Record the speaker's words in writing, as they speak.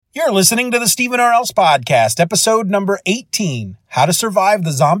You're listening to the Stephen R. Else Podcast, episode number 18, How to Survive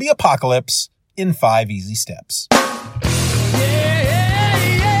the Zombie Apocalypse in 5 Easy Steps.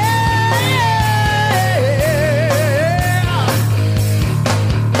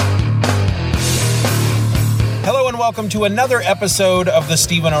 Hello and welcome to another episode of the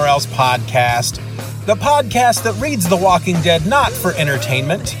Stephen R. Else Podcast, the podcast that reads The Walking Dead not for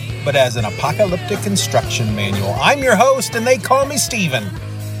entertainment, but as an apocalyptic instruction manual. I'm your host, and they call me Stephen.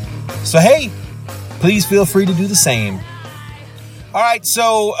 So hey, please feel free to do the same. All right,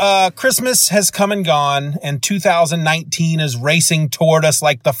 so Christmas has come and gone, and 2019 is racing toward us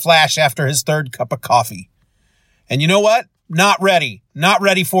like the Flash after his third cup of coffee. And you know what? Not ready. Not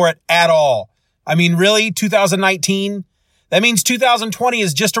ready for it at all. I mean, really, 2019? That means 2020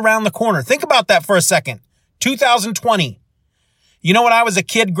 is just around the corner. Think about that for a second. 2020. You know, when I was a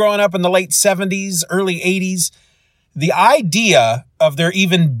kid growing up in the late 70s, early 80s, the idea of there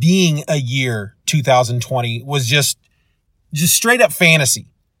even being a year 2020 was just straight up fantasy.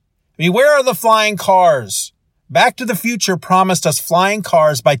 I mean, where are the flying cars? Back to the Future promised us flying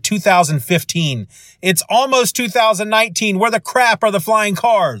cars by 2015. It's almost 2019. Where the crap are the flying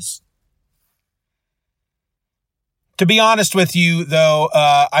cars? To be honest with you, though,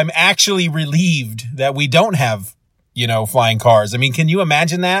 I'm actually relieved that we don't have, flying cars. I mean, can you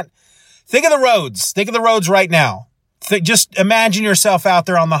imagine that? Think of the roads. Think of the roads right now. Just imagine yourself out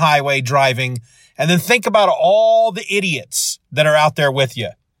there on the highway driving, and then think about all the idiots that are out there with you.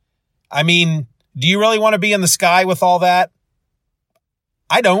 I mean, do you really want to be in the sky with all that?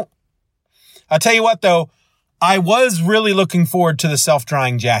 I don't. I'll tell you what, though, I was really looking forward to the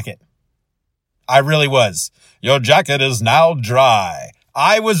self-drying jacket. I really was. Your jacket is now dry.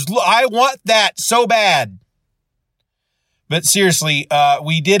 I want that so bad. But seriously,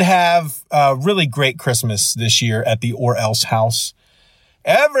 we did have a really great Christmas this year at the Or Else house.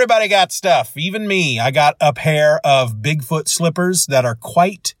 Everybody got stuff, even me. I got a pair of Bigfoot slippers that are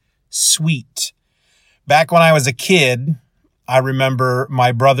quite sweet. Back when I was a kid, I remember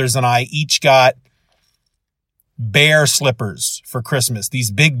my brothers and I each got bear slippers for Christmas.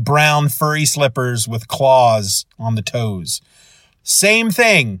 These big brown furry slippers with claws on the toes. Same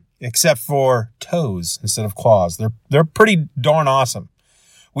thing, except for toes instead of claws. They're pretty darn awesome.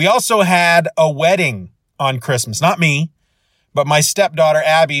 We also had a wedding on Christmas. Not me, but my stepdaughter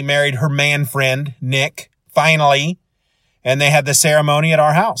Abby married her man friend, Nick, finally. And they had the ceremony at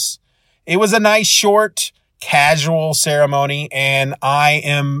our house. It was a nice, short, casual ceremony. And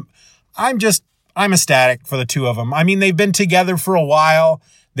I'm ecstatic for the two of them. I mean, they've been together for a while.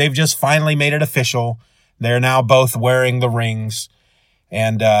 They've just finally made it official. They're now both wearing the rings.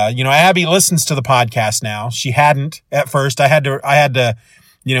 And, Abby listens to the podcast now. She hadn't at first. I had to,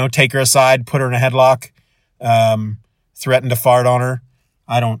 take her aside, put her in a headlock, threaten to fart on her.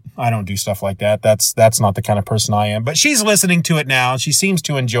 I don't do stuff like that. That's not the kind of person I am, but she's listening to it now. She seems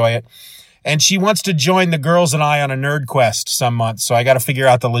to enjoy it, and she wants to join the girls and I on a nerd quest some month. So I got to figure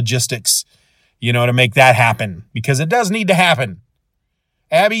out the logistics, to make that happen, because it does need to happen.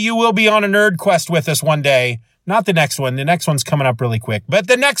 Abby, you will be on a nerd quest with us one day. Not the next one. The next one's coming up really quick. But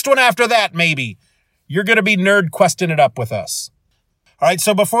the next one after that, maybe. You're going to be nerd questing it up with us. All right,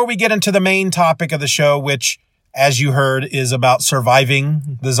 so before we get into the main topic of the show, which, as you heard, is about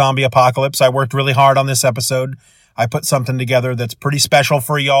surviving the zombie apocalypse, I worked really hard on this episode. I put something together that's pretty special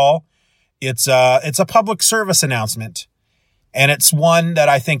for y'all. It's a public service announcement, and it's one that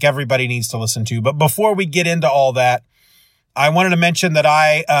I think everybody needs to listen to. But before we get into all that, I wanted to mention that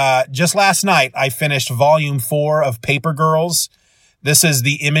I just last night, I finished volume 4 of Paper Girls. This is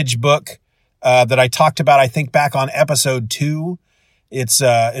the Image book that I talked about, I think, back on episode 2.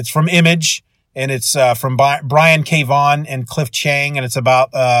 It's from Image, and it's from Brian K. Vaughan and Cliff Chang, and it's about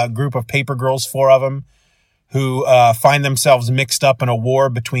a group of paper girls, 4 of them, who find themselves mixed up in a war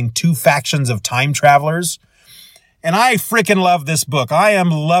between 2 factions of time travelers. And I freaking love this book. I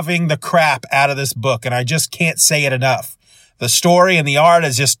am loving the crap out of this book, and I just can't say it enough. The story and the art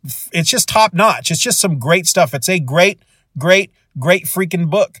is it's just top notch. It's just some great stuff. It's a great, great, great freaking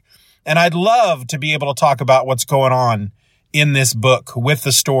book. And I'd love to be able to talk about what's going on in this book with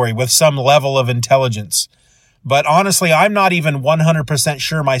the story, with some level of intelligence. But honestly, I'm not even 100%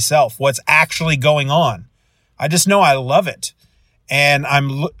 sure myself what's actually going on. I just know I love it. And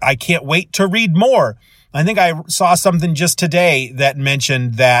I can't wait to read more. I think I saw something just today that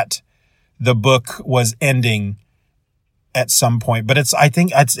mentioned that the book was ending at some point, but I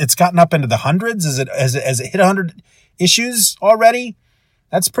think it's gotten up into the hundreds. Has it hit 100 issues already?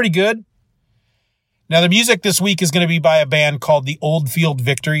 That's pretty good. Now, the music this week is going to be by a band called the Oldfield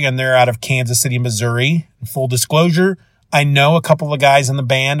Victory, and they're out of Kansas City, Missouri. Full disclosure, I know a couple of guys in the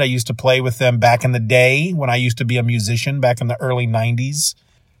band. I used to play with them back in the day when I used to be a musician back in the early 90s.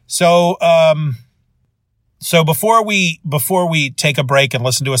 So before we take a break and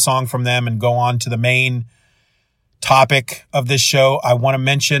listen to a song from them and go on to the main topic of this show, I want to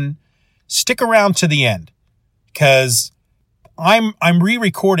mention, stick around to the end, because I'm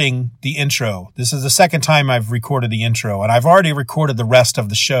re-recording the intro. This is the second time I've recorded the intro, and I've already recorded the rest of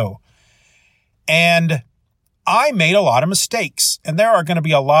the show. And I made a lot of mistakes, and there are going to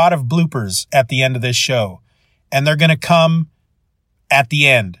be a lot of bloopers at the end of this show, and they're going to come at the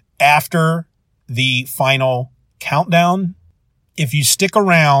end after the final countdown. If you stick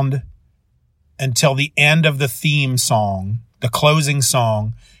around until the end of the theme song, the closing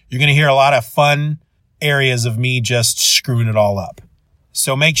song, you're going to hear a lot of fun areas of me just screwing it all up.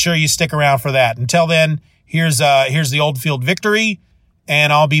 So make sure you stick around for that. Until then, here's the Oldfield Victory,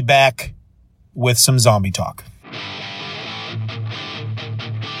 and I'll be back with some zombie talk.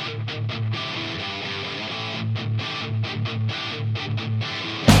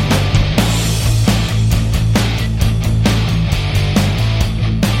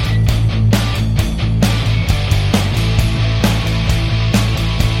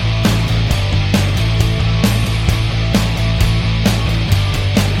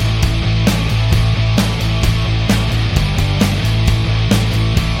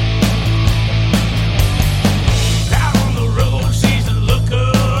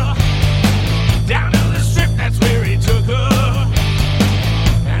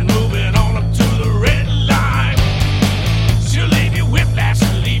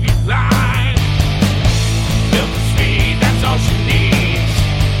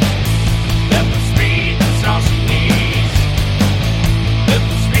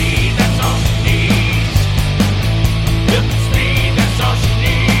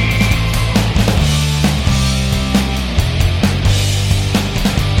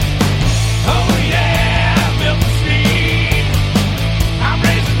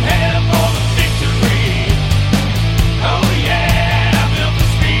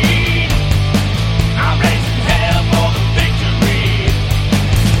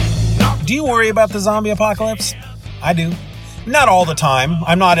 About the zombie apocalypse? I do. Not all the time.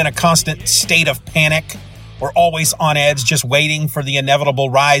 I'm not in a constant state of panic or always on edge, just waiting for the inevitable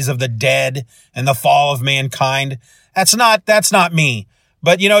rise of the dead and the fall of mankind. That's not me.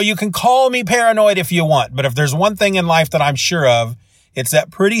 But you can call me paranoid if you want. But if there's one thing in life that I'm sure of, it's that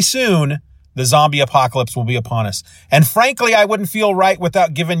pretty soon the zombie apocalypse will be upon us. And frankly, I wouldn't feel right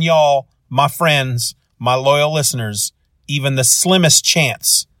without giving y'all, my friends, my loyal listeners, even the slimmest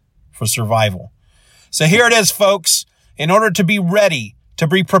chance for survival. So here it is, folks. In order to be ready, to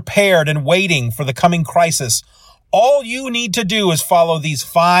be prepared and waiting for the coming crisis, all you need to do is follow these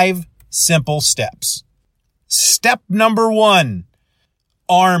 5 simple steps. Step number 1,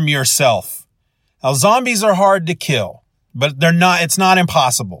 arm yourself. Now, zombies are hard to kill, but it's not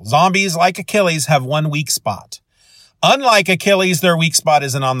impossible. Zombies, like Achilles, have one weak spot. Unlike Achilles, their weak spot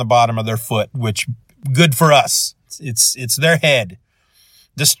isn't on the bottom of their foot, which good for us. It's their head.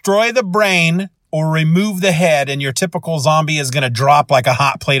 Destroy the brain or remove the head, and your typical zombie is going to drop like a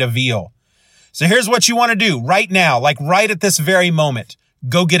hot plate of veal. So here's what you want to do right now, like right at this very moment.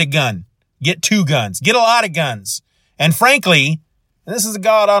 Go get a gun. Get 2 guns. Get a lot of guns. And frankly, and this is the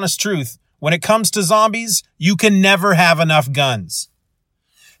God honest truth, when it comes to zombies, you can never have enough guns.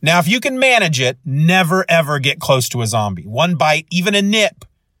 Now, if you can manage it, never ever get close to a zombie. One bite, even a nip,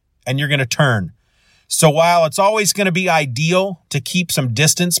 and you're going to turn. So while it's always going to be ideal to keep some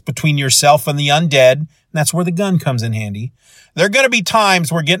distance between yourself and the undead, and that's where the gun comes in handy, there are going to be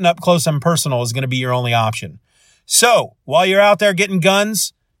times where getting up close and personal is going to be your only option. So while you're out there getting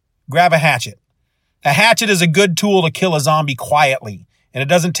guns, grab a hatchet. A hatchet is a good tool to kill a zombie quietly, and it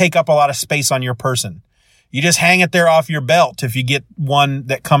doesn't take up a lot of space on your person. You just hang it there off your belt if you get one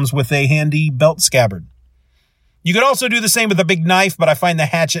that comes with a handy belt scabbard. You could also do the same with a big knife, but I find the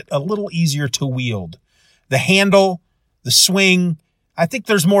hatchet a little easier to wield. The handle, the swing, I think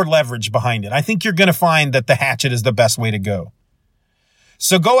there's more leverage behind it. I think you're going to find that the hatchet is the best way to go.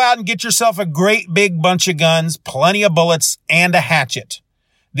 So go out and get yourself a great big bunch of guns, plenty of bullets, and a hatchet.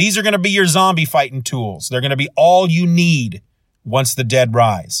 These are going to be your zombie fighting tools. They're going to be all you need once the dead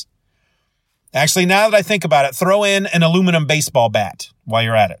rise. Actually, now that I think about it, throw in an aluminum baseball bat while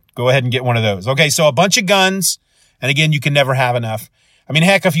you're at it. Go ahead and get one of those. Okay, so a bunch of guns. And again, you can never have enough. I mean,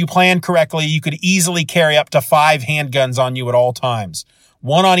 heck, if you plan correctly, you could easily carry up to 5 handguns on you at all times.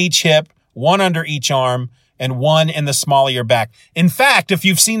 1 on each hip, 1 under each arm, and 1 in the small of your back. In fact, if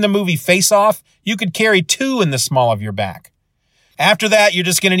you've seen the movie Face Off, you could carry 2 in the small of your back. After that, you're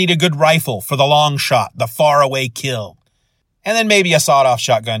just going to need a good rifle for the long shot, the faraway kill. and then maybe a sawed-off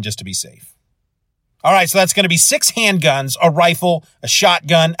shotgun just to be safe. All right, so that's going to be 6 handguns, a rifle, a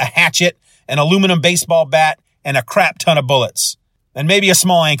shotgun, a hatchet, an aluminum baseball bat, and a crap ton of bullets. And maybe a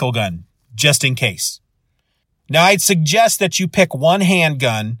small ankle gun, just in case. Now, I'd suggest that you pick one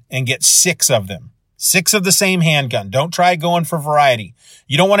handgun and get 6 of them. 6 of the same handgun. Don't try going for variety.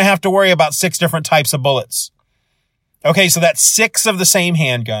 You don't want to have to worry about 6 different types of bullets. Okay, so that's 6 of the same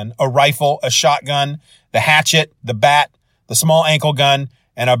handgun, a rifle, a shotgun, the hatchet, the bat, the small ankle gun,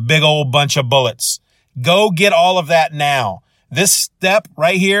 and a big old bunch of bullets. Go get all of that now. This step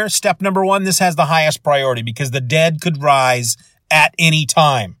right here, step number 1, this has the highest priority because the dead could rise at any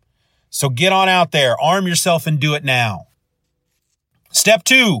time. So get on out there, arm yourself, and do it now. Step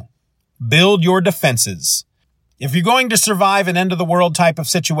 2, build your defenses. If you're going to survive an end-of-the-world type of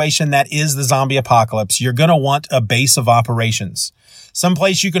situation that is the zombie apocalypse, you're going to want a base of operations.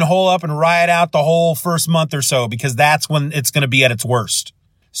 Someplace you can hole up and ride out the whole first month or so, because that's when it's going to be at its worst.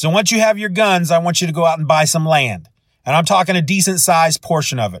 So once you have your guns, I want you to go out and buy some land. And I'm talking a decent-sized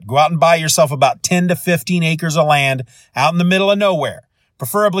portion of it. Go out and buy yourself about 10 to 15 acres of land out in the middle of nowhere,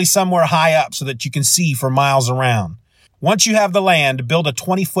 preferably somewhere high up so that you can see for miles around. Once you have the land, build a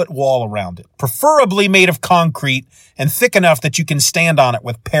 20-foot wall around it, preferably made of concrete and thick enough that you can stand on it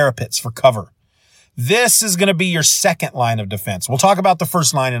with parapets for cover. This is going to be your second line of defense. We'll talk about the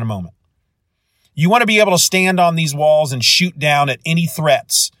first line in a moment. You want to be able to stand on these walls and shoot down at any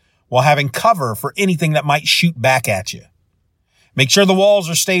threats while having cover for anything that might shoot back at you. Make sure the walls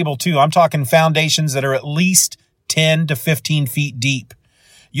are stable too. I'm talking foundations that are at least 10 to 15 feet deep.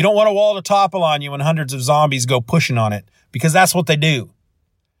 You don't want a wall to topple on you when hundreds of zombies go pushing on it, because that's what they do.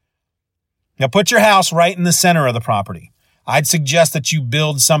 Now put your house right in the center of the property. I'd suggest that you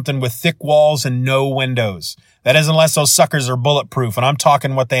build something with thick walls and no windows. That is, unless those suckers are bulletproof, and I'm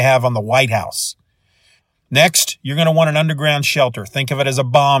talking what they have on the White House. Next, you're going to want an underground shelter. Think of it as a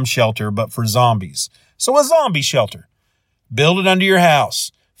bomb shelter, but for zombies. So a zombie shelter. Build it under your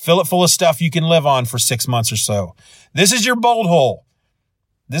house. Fill it full of stuff you can live on for 6 months or so. This is your bolt hole.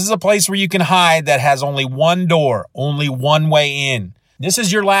 This is a place where you can hide that has only one door, only one way in. This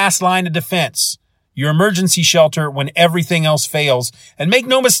is your last line of defense, your emergency shelter when everything else fails. And make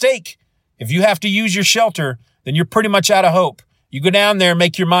no mistake, if you have to use your shelter, then you're pretty much out of hope. You go down there and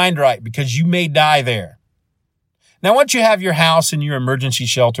make your mind right, because you may die there. Now, once you have your house and your emergency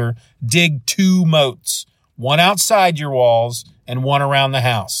shelter, dig 2 moats, one outside your walls and one around the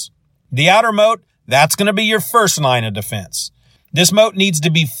house. The outer moat, that's going to be your first line of defense. This moat needs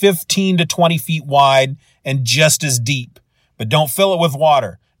to be 15 to 20 feet wide and just as deep, but don't fill it with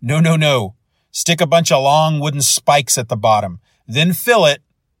water. No. Stick a bunch of long wooden spikes at the bottom, then fill it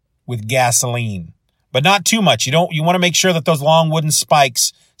with gasoline, but not too much. You want to make sure that those long wooden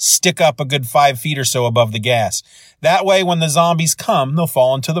spikes stick up a good 5 feet or so above the gas. That way, when the zombies come, they'll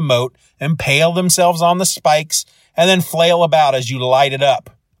fall into the moat, impale themselves on the spikes, and then flail about as you light it up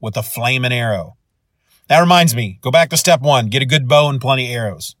with a flaming arrow. That reminds me, go back to step 1, get a good bow and plenty of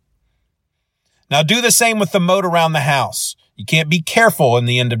arrows. Now do the same with the moat around the house. You can't be careful in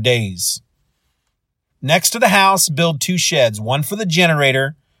the end of days. Next to the house, build 2 sheds, one for the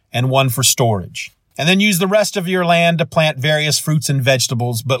generator and one for storage. And then use the rest of your land to plant various fruits and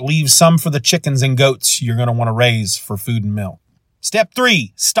vegetables, but leave some for the chickens and goats you're going to want to raise for food and milk. Step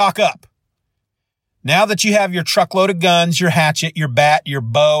 3, stock up. Now that you have your truckload of guns, your hatchet, your bat, your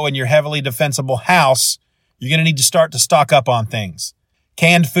bow, and your heavily defensible house, you're going to need to start to stock up on things.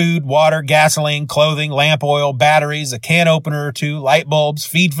 Canned food, water, gasoline, clothing, lamp oil, batteries, a can opener or 2, light bulbs,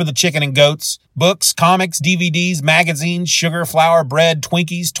 feed for the chicken and goats, books, comics, DVDs, magazines, sugar, flour, bread,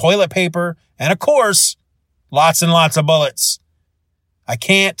 Twinkies, toilet paper, and of course, lots and lots of bullets. I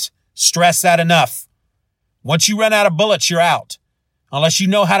can't stress that enough. Once you run out of bullets, you're out. Unless you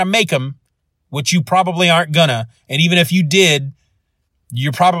know how to make them, which you probably aren't gonna. And even if you did,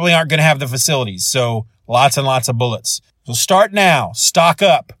 you probably aren't gonna have the facilities. So lots and lots of bullets. So start now. Stock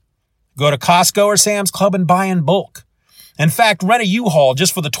up. Go to Costco or Sam's Club and buy in bulk. In fact, rent a U-Haul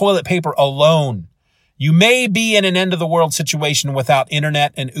just for the toilet paper alone. You may be in an end-of-the-world situation without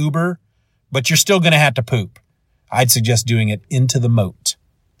internet and Uber, but you're still going to have to poop. I'd suggest doing it into the moat.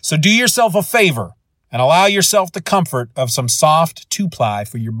 So do yourself a favor and allow yourself the comfort of some soft 2-ply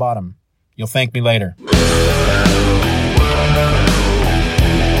for your bottom. You'll thank me later.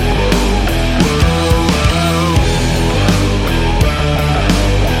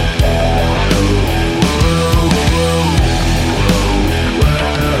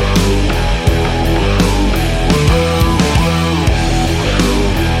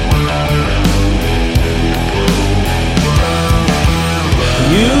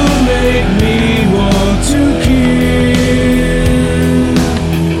 You make me want to kill.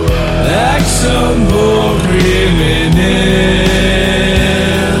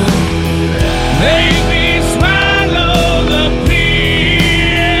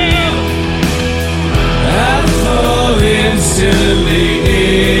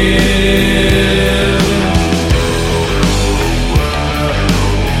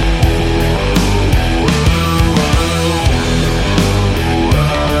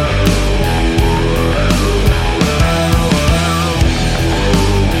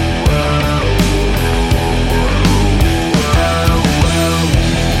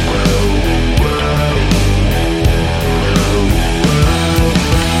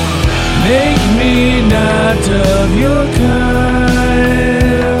 of your kind.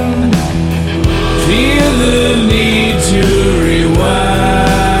 Feel the need to rewind.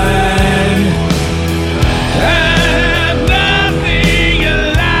 I have nothing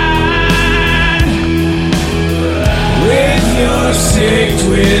aligned with your sick,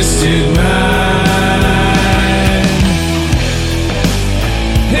 twisted mind.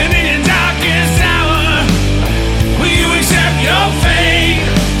 And in your darkest hour, will you accept your fate?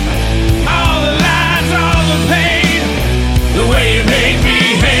 All the lies, all the pain, the way you make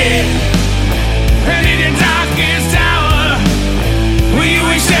me hate. And in your darkest hour, will you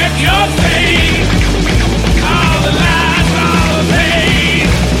accept your fate? All the lies, all the pain,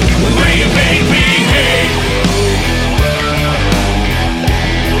 the way you make me hate.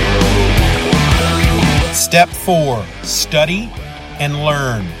 Step 4, study and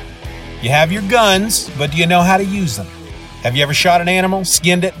learn. You have your guns, but do you know how to use them? Have you ever shot an animal,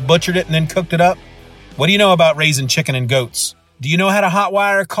 skinned it, butchered it, and then cooked it up? What do you know about raising chicken and goats? Do you know how to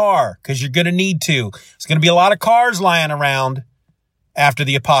hotwire a car? Because you're going to need to. There's going to be a lot of cars lying around after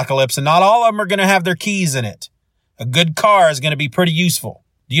the apocalypse, and not all of them are going to have their keys in it. A good car is going to be pretty useful.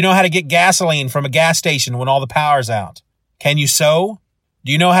 Do you know how to get gasoline from a gas station when all the power's out? Can you sew?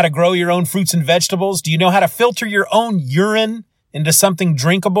 Do you know how to grow your own fruits and vegetables? Do you know how to filter your own urine into something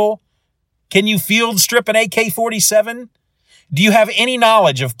drinkable? Can you field strip an AK-47? Do you have any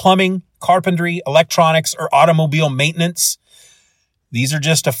knowledge of plumbing, carpentry, electronics, or automobile maintenance? These are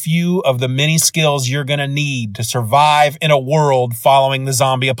just a few of the many skills you're going to need to survive in a world following the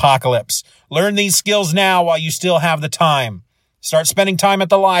zombie apocalypse. Learn these skills now while you still have the time. Start spending time at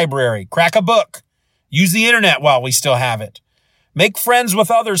the library. Crack a book. Use the internet while we still have it. Make friends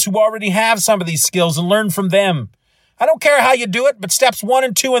with others who already have some of these skills and learn from them. I don't care how you do it, but steps 1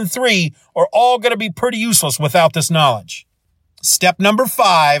 and 2 and 3 are all going to be pretty useless without this knowledge. Step number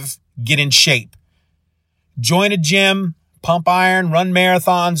 5, get in shape. Join a gym, pump iron, run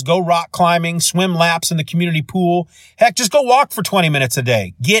marathons, go rock climbing, swim laps in the community pool. Heck, just go walk for 20 minutes a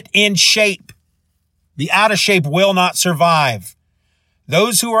day. Get in shape. The out of shape will not survive.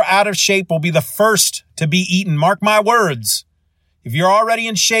 Those who are out of shape will be the first to be eaten. Mark my words. If you're already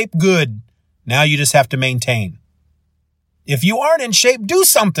in shape, good. Now you just have to maintain. If you aren't in shape, do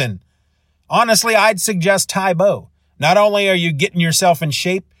something. Honestly, I'd suggest Tae Bo. Not only are you getting yourself in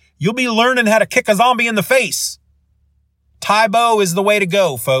shape, you'll be learning how to kick a zombie in the face. Tae Bo is the way to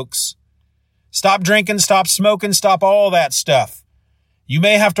go, folks. Stop drinking, stop smoking, stop all that stuff. You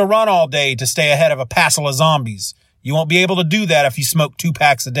may have to run all day to stay ahead of a passel of zombies. You won't be able to do that if you smoke 2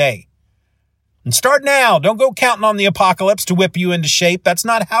 packs a day. And start now. Don't go counting on the apocalypse to whip you into shape. That's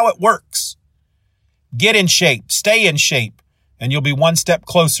not how it works. Get in shape, stay in shape, and you'll be one step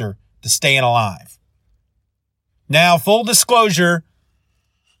closer to staying alive. Now, full disclosure,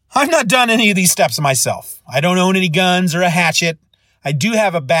 I've not done any of these steps myself. I don't own any guns or a hatchet. I do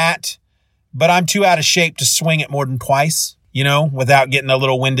have a bat, but I'm too out of shape to swing it more than twice, without getting a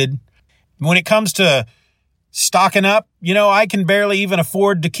little winded. When it comes to stocking up, I can barely even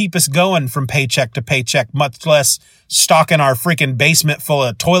afford to keep us going from paycheck to paycheck, much less stocking our freaking basement full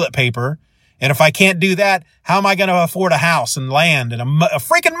of toilet paper. And if I can't do that, how am I going to afford a house and land and a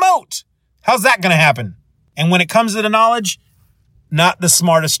freaking moat? How's that going to happen? And when it comes to the knowledge, not the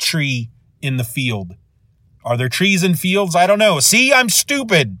smartest tree in the field. Are there trees in fields? I don't know. See, I'm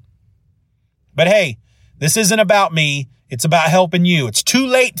stupid. But hey, this isn't about me. It's about helping you. It's too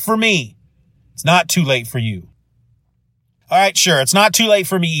late for me. It's not too late for you. All right, sure. It's not too late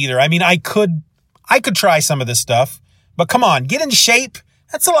for me either. I mean, I could try some of this stuff, but come on, get in shape.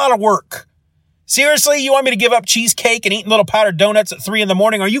 That's a lot of work. Seriously, you want me to give up cheesecake and eating little powdered donuts at 3 a.m?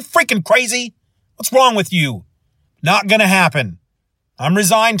 Are you freaking crazy? What's wrong with you? Not gonna happen. I'm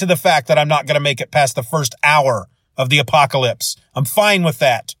resigned to the fact that I'm not gonna make it past the first hour of the apocalypse. I'm fine with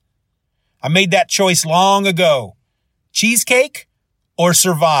that. I made that choice long ago. Cheesecake or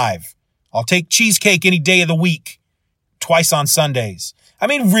survive. I'll take cheesecake any day of the week. Twice on Sundays. I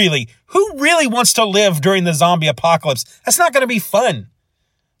mean, really, who really wants to live during the zombie apocalypse? That's not going to be fun.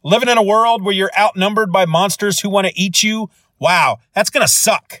 Living in a world where you're outnumbered by monsters who want to eat you? Wow, that's going to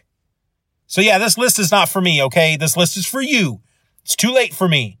suck. So yeah, this list is not for me, okay? This list is for you. It's too late for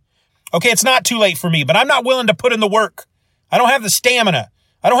me. Okay, it's not too late for me, but I'm not willing to put in the work. I don't have the stamina.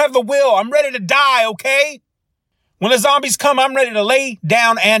 I don't have the will. I'm ready to die, okay? When the zombies come, I'm ready to lay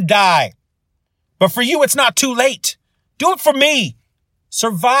down and die. But for you, it's not too late. Do it for me.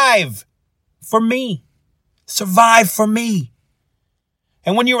 Survive for me. Survive for me.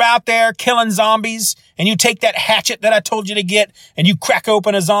 And when you're out there killing zombies and you take that hatchet that I told you to get and you crack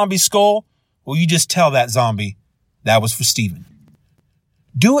open a zombie skull, well, you just tell that zombie that was for Steven.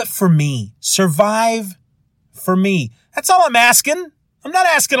 Do it for me. Survive for me. That's all I'm asking. I'm not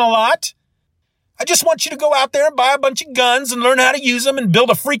asking a lot. I just want you to go out there and buy a bunch of guns and learn how to use them and build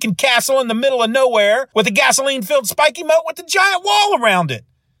a freaking castle in the middle of nowhere with a gasoline-filled spiky moat with a giant wall around it.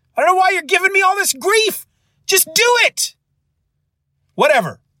 I don't know why you're giving me all this grief. Just do it.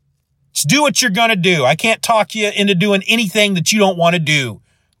 Whatever. Just do what you're going to do. I can't talk you into doing anything that you don't want to do.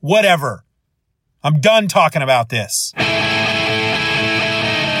 Whatever. I'm done talking about this.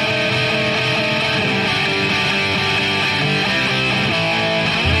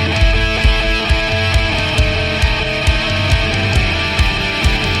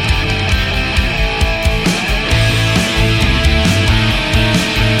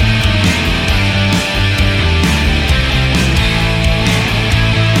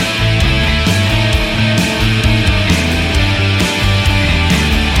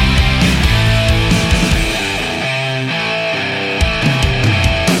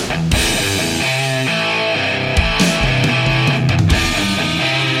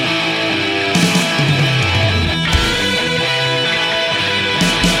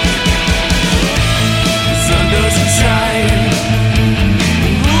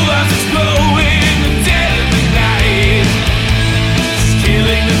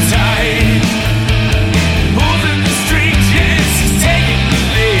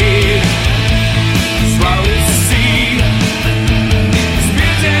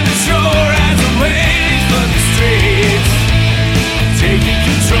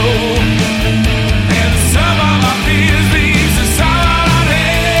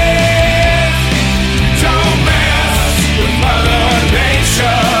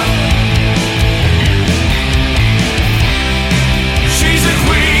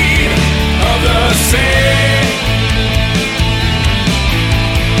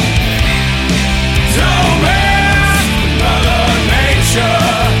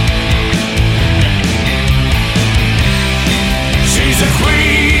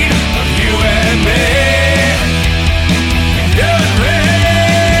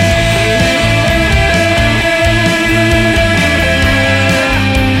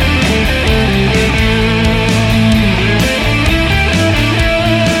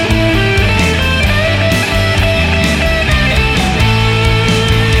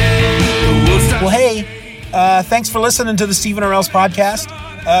 Thanks for listening to the Stephen or Else podcast.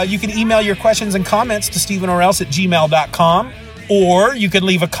 You can email your questions and comments to stephenorelse@gmail.com, or you can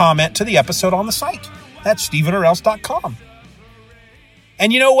leave a comment to the episode on the site. That's stephenorelse.com.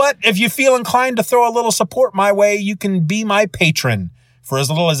 And you know what? If you feel inclined to throw a little support my way, you can be my patron for as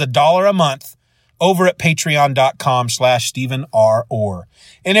little as $1 a month over at patreon.com/StephenROr.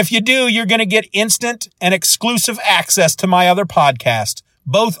 And if you do, you're going to get instant and exclusive access to my other podcast,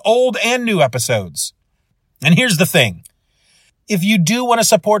 both old and new episodes. And here's the thing. If you do want to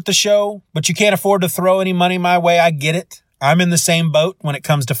support the show, but you can't afford to throw any money my way, I get it. I'm in the same boat when it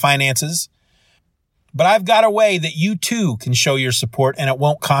comes to finances. But I've got a way that you too can show your support and it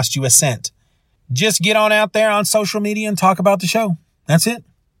won't cost you a cent. Just get on out there on social media and talk about the show. That's it.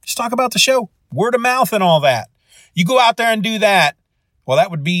 Just talk about the show. Word of mouth and all that. You go out there and do that. Well, that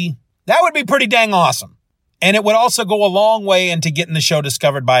would be pretty dang awesome. And it would also go a long way into getting the show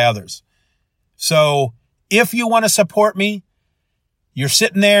discovered by others. So if you want to support me, you're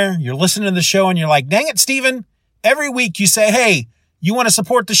sitting there, you're listening to the show and you're like, dang it, Stephen. Every week you say, hey, you want to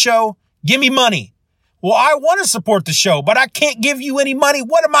support the show? Give me money. Well, I want to support the show, but I can't give you any money.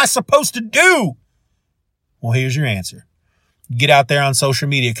 What am I supposed to do? Well, here's your answer. Get out there on social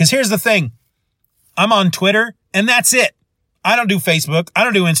media. Because here's the thing. I'm on Twitter, and that's it. I don't do Facebook. I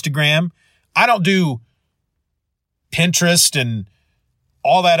don't do Instagram. I don't do Pinterest and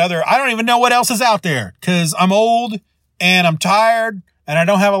all that other. I don't even know what else is out there because I'm old and I'm tired and I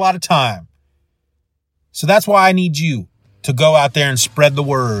don't have a lot of time. So that's why I need you to go out there and spread the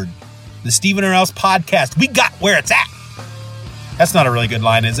word. The Stephen or Else podcast. We got where it's at. That's not a really good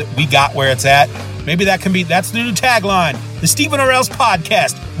line, is it? We got where it's at. Maybe that's the new tagline. The Stephen or Else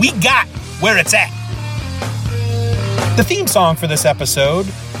podcast. We got where it's at. The theme song for this episode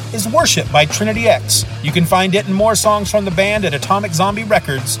is Worship by Trinity X. You can find it and more songs from the band at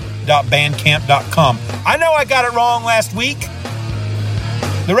atomiczombierecords.bandcamp.com. I know I got it wrong last week.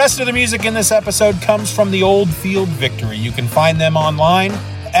 The rest of the music in this episode comes from The Old Field Victory. You can find them online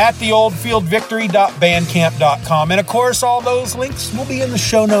at theoldfieldvictory.bandcamp.com. And of course, all those links will be in the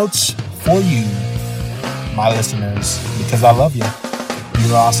show notes for you, my listeners, because I love you.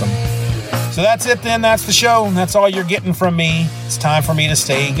 You're awesome. So that's it then. That's the show. That's all you're getting from me. It's time for me to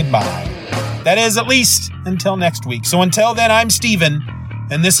say goodbye. That is, at least until next week. So until then, I'm Stephen,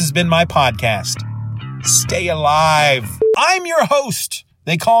 and this has been my podcast. Stay alive. I'm your host.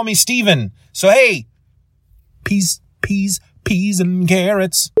 They call me Stephen. So hey, peas and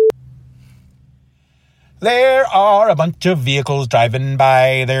carrots. There are a bunch of vehicles driving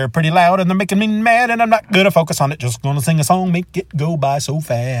by. They're pretty loud and they're making me mad, and I'm not gonna focus on it. Just gonna sing a song, make it go by so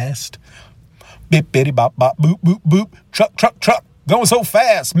fast. Bip bitty bop bop boop boop boop. Truck going so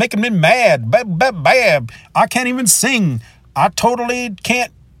fast, making me mad. Bab. I can't even sing. I totally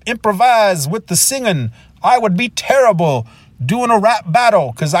can't improvise with the singing. I would be terrible doing a rap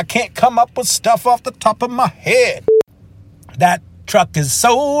battle because I can't come up with stuff off the top of my head. That truck is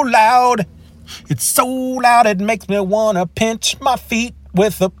so loud. It's so loud it makes me want to pinch my feet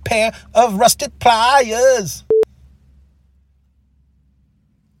with a pair of rusted pliers.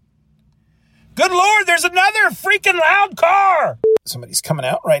 Good Lord, there's another freaking loud car. Somebody's coming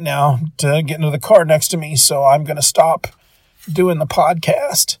out right now to get into the car next to me, so I'm going to stop doing the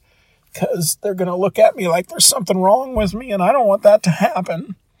podcast because they're going to look at me like there's something wrong with me, and I don't want that to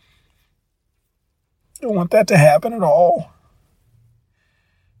happen. Don't want that to happen at all.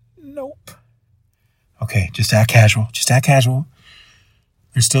 Nope. Okay, just act casual.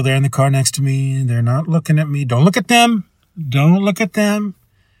 They're still there in the car next to me. They're not looking at me. Don't look at them.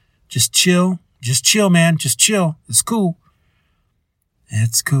 Just chill. Just chill, man. Just chill. It's cool. They're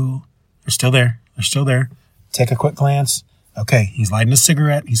still there. Take a quick glance. Okay, he's lighting a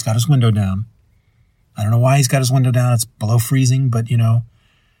cigarette. He's got his window down. I don't know why he's got his window down. It's below freezing, but I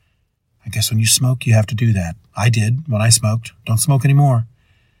guess when you smoke, you have to do that. I did when I smoked. Don't smoke anymore.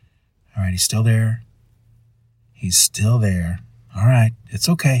 All right, he's still there. All right, it's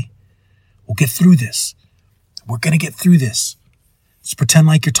okay. We'll get through this. We're going to get through this. Just pretend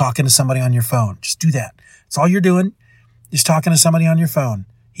like you're talking to somebody on your phone. Just do that. That's all you're doing. Just talking to somebody on your phone.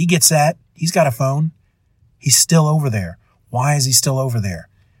 He gets that. He's got a phone. He's still over there. Why is he still over there?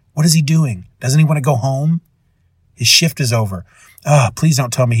 What is he doing? Doesn't he want to go home? His shift is over. Please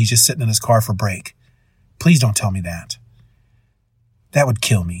don't tell me he's just sitting in his car for break. Please don't tell me that. That would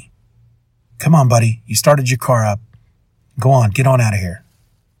kill me. Come on, buddy. You started your car up. Go on. Get on out of here.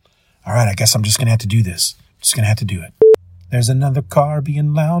 All right, I guess I'm just going to have to do this. Just going to have to do it. There's another car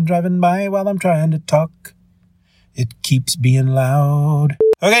being loud driving by while I'm trying to talk. It keeps being loud.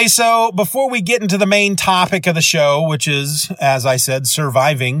 Okay, so before we get into the main topic of the show, which is, as I said,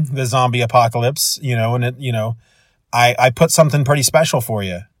 surviving the zombie apocalypse, I put something pretty special for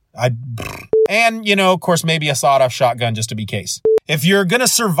you. Of course, maybe a sawed-off shotgun just to be case. If you're going to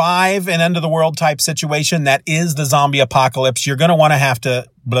survive an end-of-the-world type situation that is the zombie apocalypse, you're going to want to have to...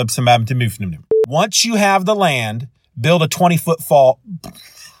 Once you have the land, build a 20-foot fart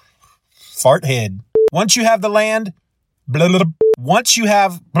head. Once you have the land... Once you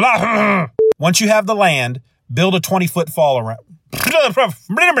have the land, build a 20-foot fall around.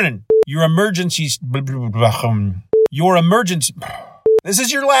 Your emergency... This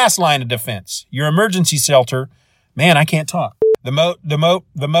is your last line of defense. Your emergency shelter... Man, I can't talk. The moat,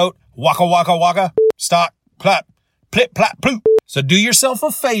 waka, waka, waka, stock, plop, plip, plop, ploop. So do yourself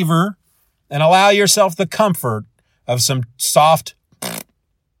a favor and allow yourself the comfort of some soft,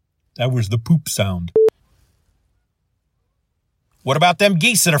 that was the poop sound. What about them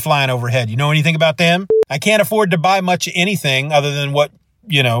geese that are flying overhead? You know anything about them? I can't afford to buy much of anything other than what,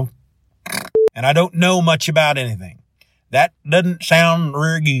 and I don't know much about anything. That doesn't sound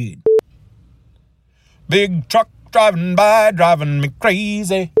very good. Big truck driving by, driving me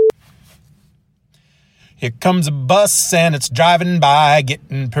crazy. Here comes a bus and it's driving by,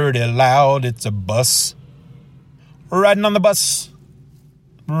 getting pretty loud. It's a bus. Riding on the bus.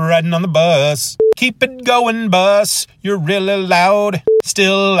 Keep it going, bus. You're really loud.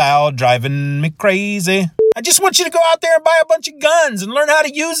 Still loud, driving me crazy. I just want you to go out there and buy a bunch of guns and learn how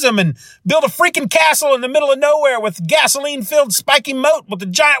to use them and build a freaking castle in the middle of nowhere with gasoline-filled spiky moat with a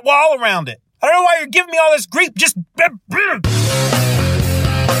giant wall around it. I don't know why you're giving me all this grief. Just...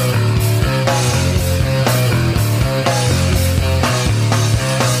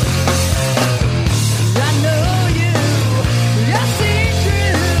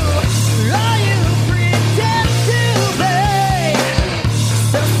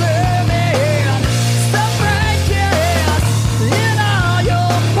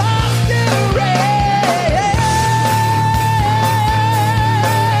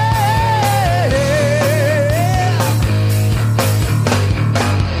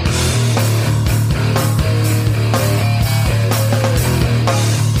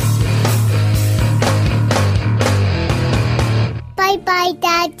 Bye-bye,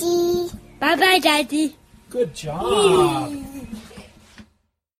 Daddy. Bye-bye, Daddy. Good job.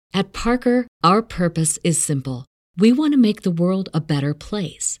 At Parker, our purpose is simple. We want to make the world a better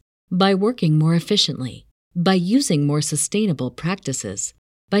place by working more efficiently, by using more sustainable practices,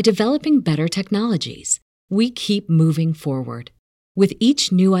 by developing better technologies, we keep moving forward. With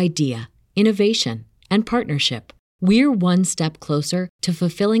each new idea, innovation, and partnership, we're one step closer to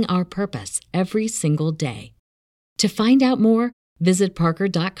fulfilling our purpose every single day. To find out more, visit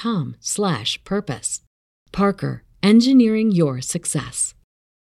parker.com/purpose. Parker, engineering your success.